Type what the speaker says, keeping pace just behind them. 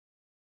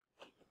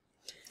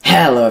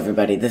Hello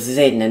everybody, this is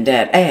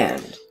AYDENandDAD,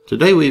 and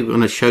today we're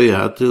going to show you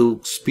how to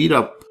speed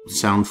up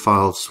sound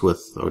files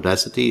with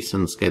Audacity,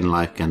 since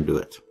Kdenlive can do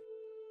it.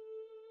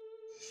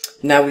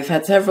 now we've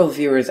had several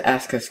viewers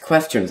ask us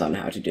questions on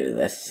how to do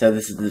this, so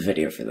this is the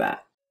video for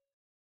that.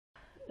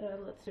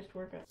 Let's just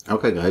work it.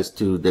 Okay guys,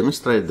 to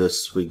demonstrate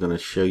this we're going to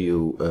show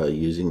you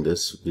using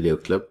this video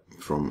clip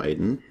from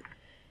Aiden.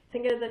 I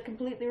think I did that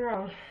completely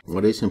wrong.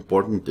 What is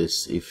important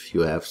is if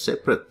you have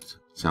separate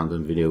sound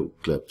and video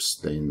clips,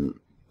 then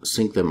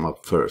sync them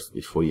up first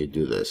before you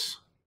do this.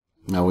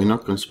 Now we're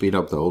not going to speed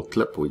up the whole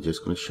clip, we're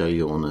just going to show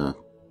you on a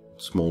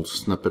small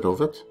snippet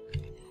of it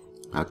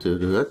how to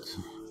do it.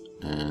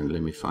 And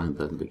let me find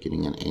the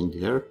beginning and end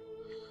here.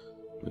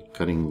 We're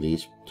cutting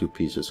these two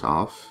pieces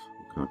off.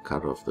 I'm going to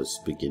cut off this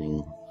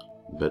beginning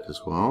bit as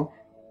well.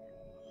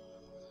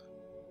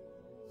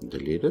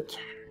 Delete it.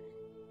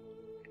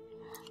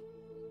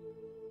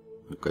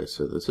 Okay,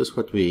 so this is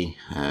what we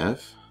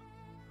have,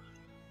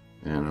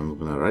 and I'm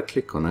going to right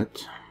click on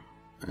it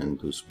and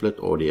do split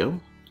audio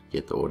to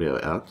get the audio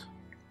out.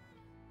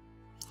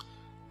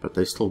 But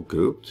they're still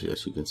grouped,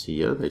 as you can see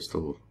here, they're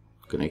still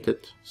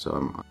connected, so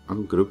I'm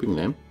ungrouping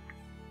them.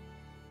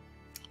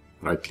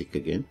 Right click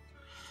again.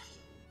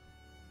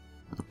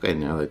 Okay,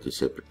 now they're two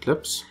separate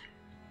clips,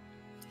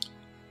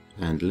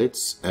 and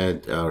let's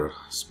add our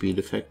speed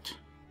effect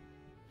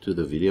to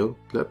the video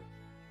clip.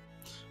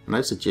 And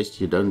I suggest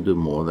you don't do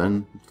more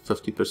than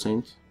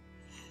 50%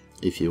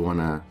 if you want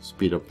to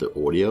speed up the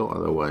audio,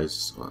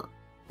 otherwise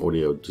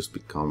audio just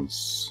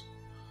becomes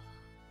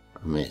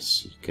a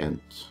mess. You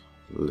can't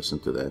listen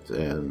to that.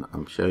 And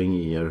I'm showing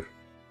you here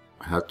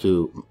how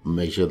to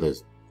measure the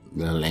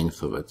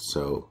length of it.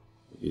 So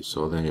you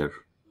saw there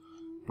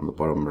on the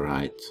bottom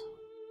right,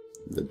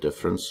 the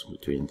difference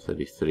between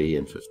 33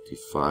 and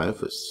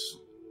 55 is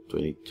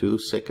 22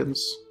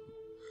 seconds.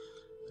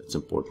 It's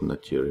important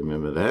that you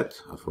remember that.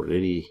 I've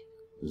already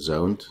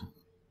zoned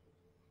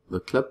the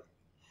clip,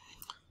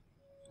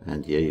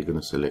 and here you're going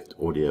to select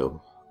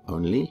audio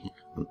only.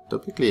 And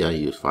typically I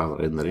use file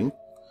rendering.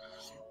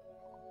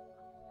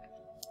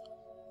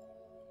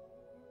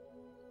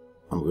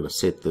 I'm going to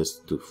set this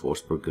to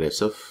force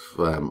progressive,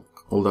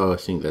 although I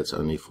think that's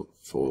only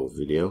for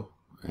video,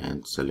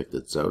 and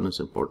selected zone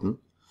is important.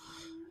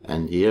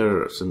 And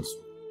here, since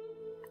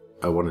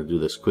I want to do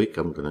this quick,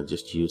 I'm going to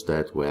just use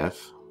that WAV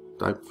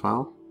type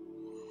file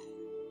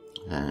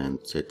and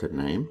set a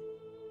name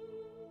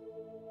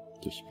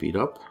to speed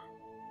up,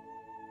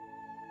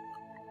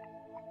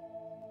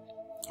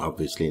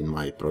 obviously in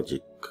my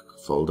project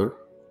folder,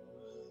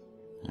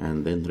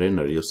 and then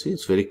render. You'll see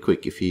it's very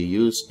quick. If you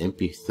use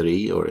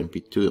MP3 or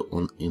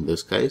MP2 in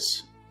this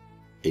case,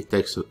 it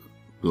takes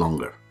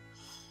longer,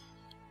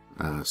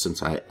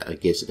 since I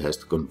guess it has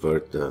to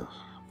convert the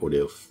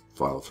audio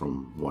file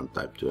from one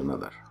type to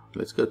another.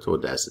 Let's go to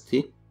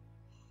Audacity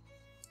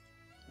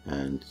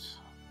and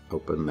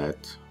open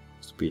that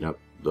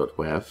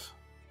speedup.wav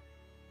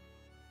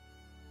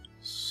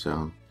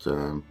sound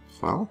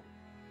file,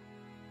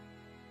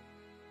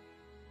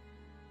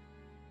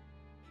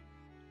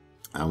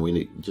 and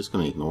we're just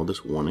going to ignore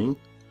this warning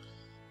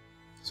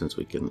since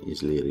we can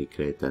easily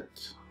recreate that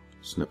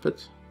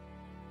snippet.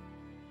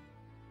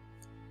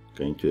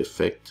 Going to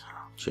effect,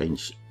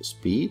 change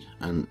speed,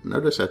 and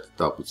notice at the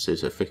top it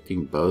says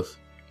affecting both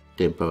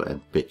tempo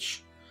and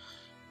pitch.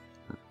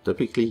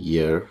 Typically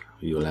here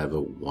you'll have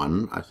a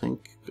 1, I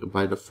think,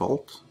 by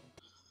default,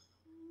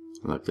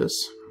 like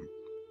this,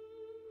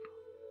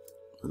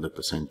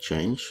 100%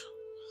 change.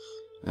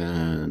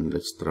 And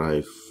let's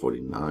try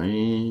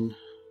 49,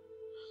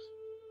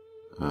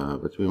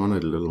 but we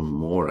wanted a little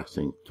more, I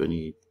think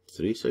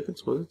 23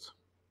 seconds was it.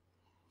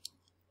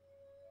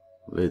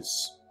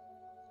 Let's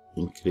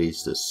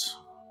increase this,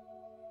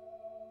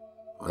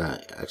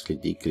 actually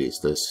decrease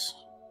this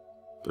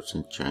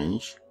percent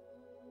change.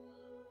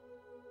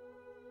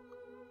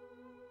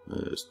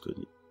 There's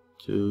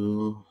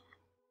 22.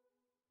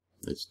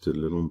 Let's do a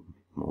little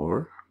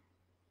more,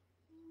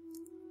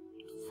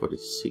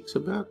 46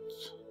 about.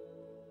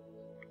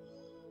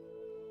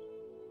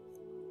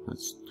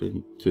 That's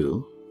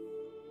 22.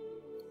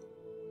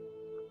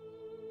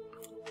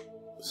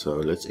 So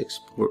let's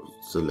export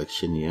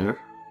selection here.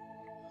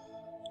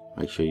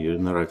 Make sure you're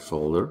in the right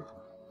folder,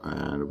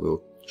 and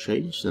we'll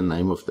change the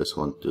name of this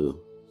one to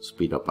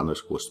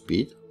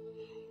speedup_speed.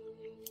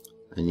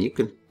 And you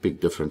can pick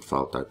different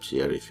file types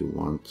here if you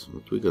want,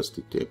 but we go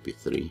stick to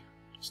MP3.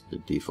 It's the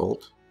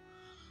default.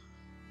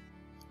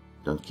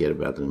 Don't care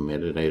about the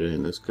metadata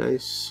in this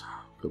case.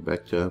 Go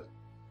back to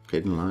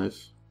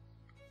Kdenlive,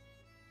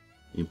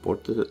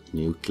 import the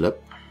new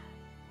clip,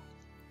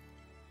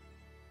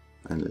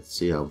 and let's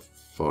see how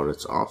far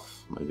it's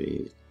off.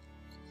 Maybe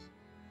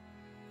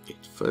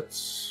it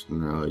fits.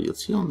 No, you'll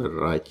see on the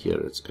right here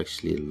it's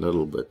actually a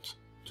little bit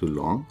too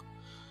long.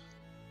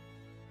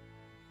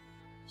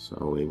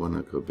 So we want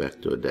to go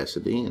back to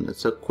Audacity, and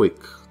it's so quick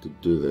to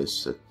do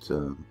this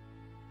that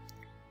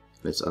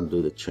let's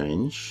undo the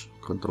change.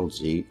 Ctrl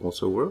Z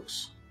also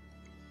works.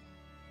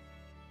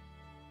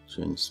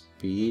 Change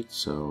speed,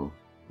 so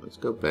let's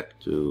go back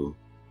to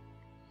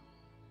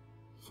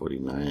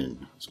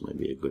 49 is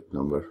maybe a good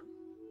number.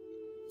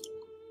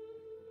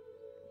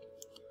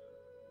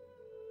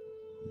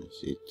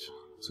 Is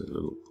it's a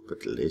little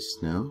bit less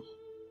now.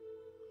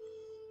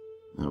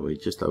 Now we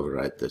just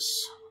overwrite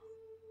this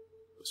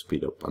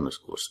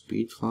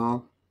sped-up_speed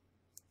file.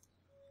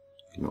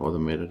 Ignore the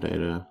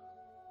metadata,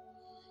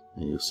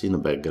 and you'll see in the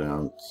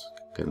background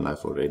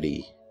Kdenlive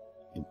already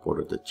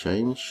imported the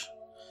change,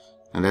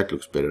 and that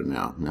looks better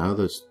now. Now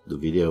the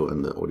video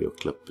and the audio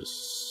clip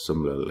is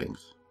similar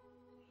length.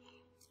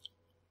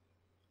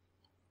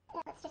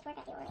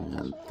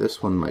 And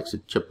this one makes a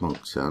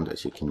chipmunk sound,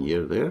 as you can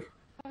hear there.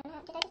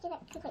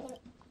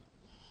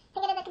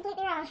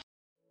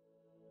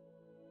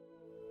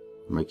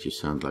 Makes you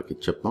sound like a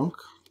chipmunk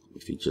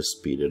if you just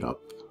speed it up.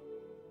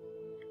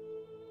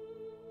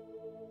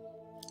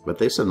 But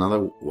there's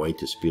another way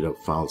to speed up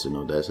files in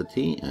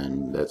Audacity,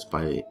 and that's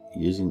by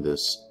using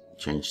this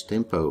change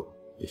tempo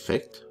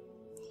effect.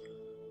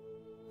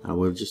 I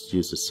will just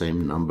use the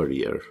same number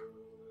here,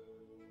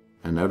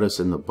 and notice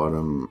in the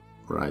bottom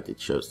right it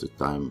shows the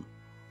time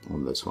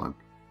on this one.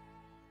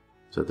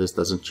 So this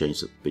doesn't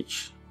change the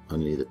pitch,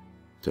 only the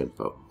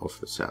tempo of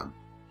the sound.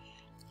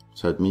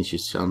 So it means you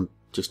sound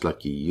just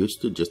like you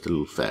used to, just a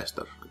little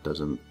faster. It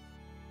doesn't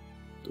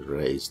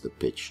raise the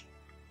pitch.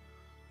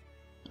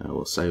 I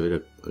will save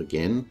it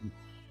again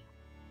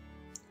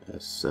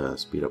as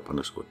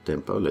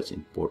sped-up_tempo. Let's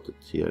import it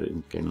here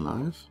in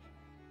Kdenlive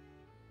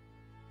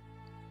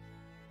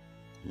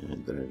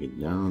and drag it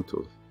down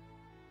to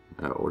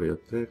our audio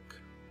track.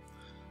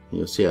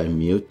 You'll see I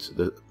mute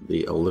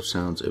the older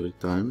sounds every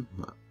time,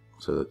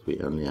 so that we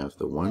only have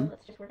the one.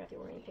 Let's just work out the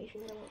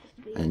orientation.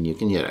 And you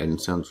can hear it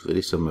sounds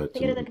very similar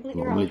to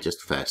normally,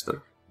 just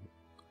faster.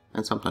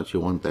 And sometimes you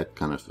want that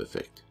kind of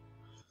effect.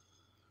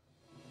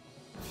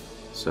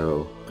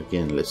 So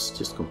again, let's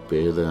just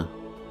compare the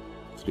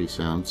three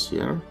sounds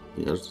here.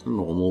 Here's the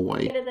normal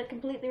way. I did that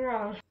completely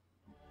wrong.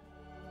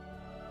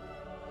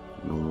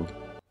 Normal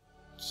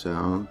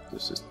sound.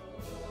 This is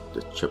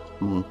the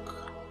chipmunk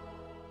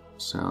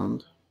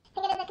sound.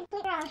 I did that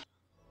completely wrong.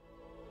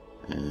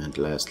 And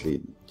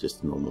lastly,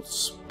 just normal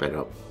sped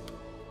up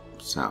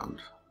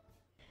sound.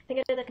 I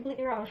did that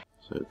completely wrong.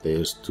 So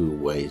there's two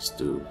ways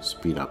to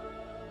speed up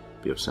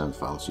your sound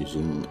files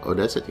using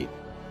Audacity.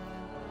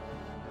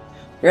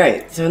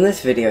 Right, so in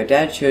this video,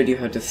 Dad showed you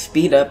how to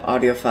speed up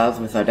audio files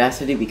with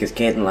Audacity because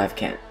Kdenlive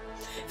can't.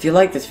 If you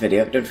like this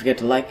video, don't forget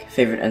to like,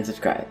 favorite, and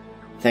subscribe.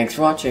 Thanks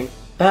for watching.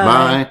 Bye!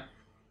 Bye!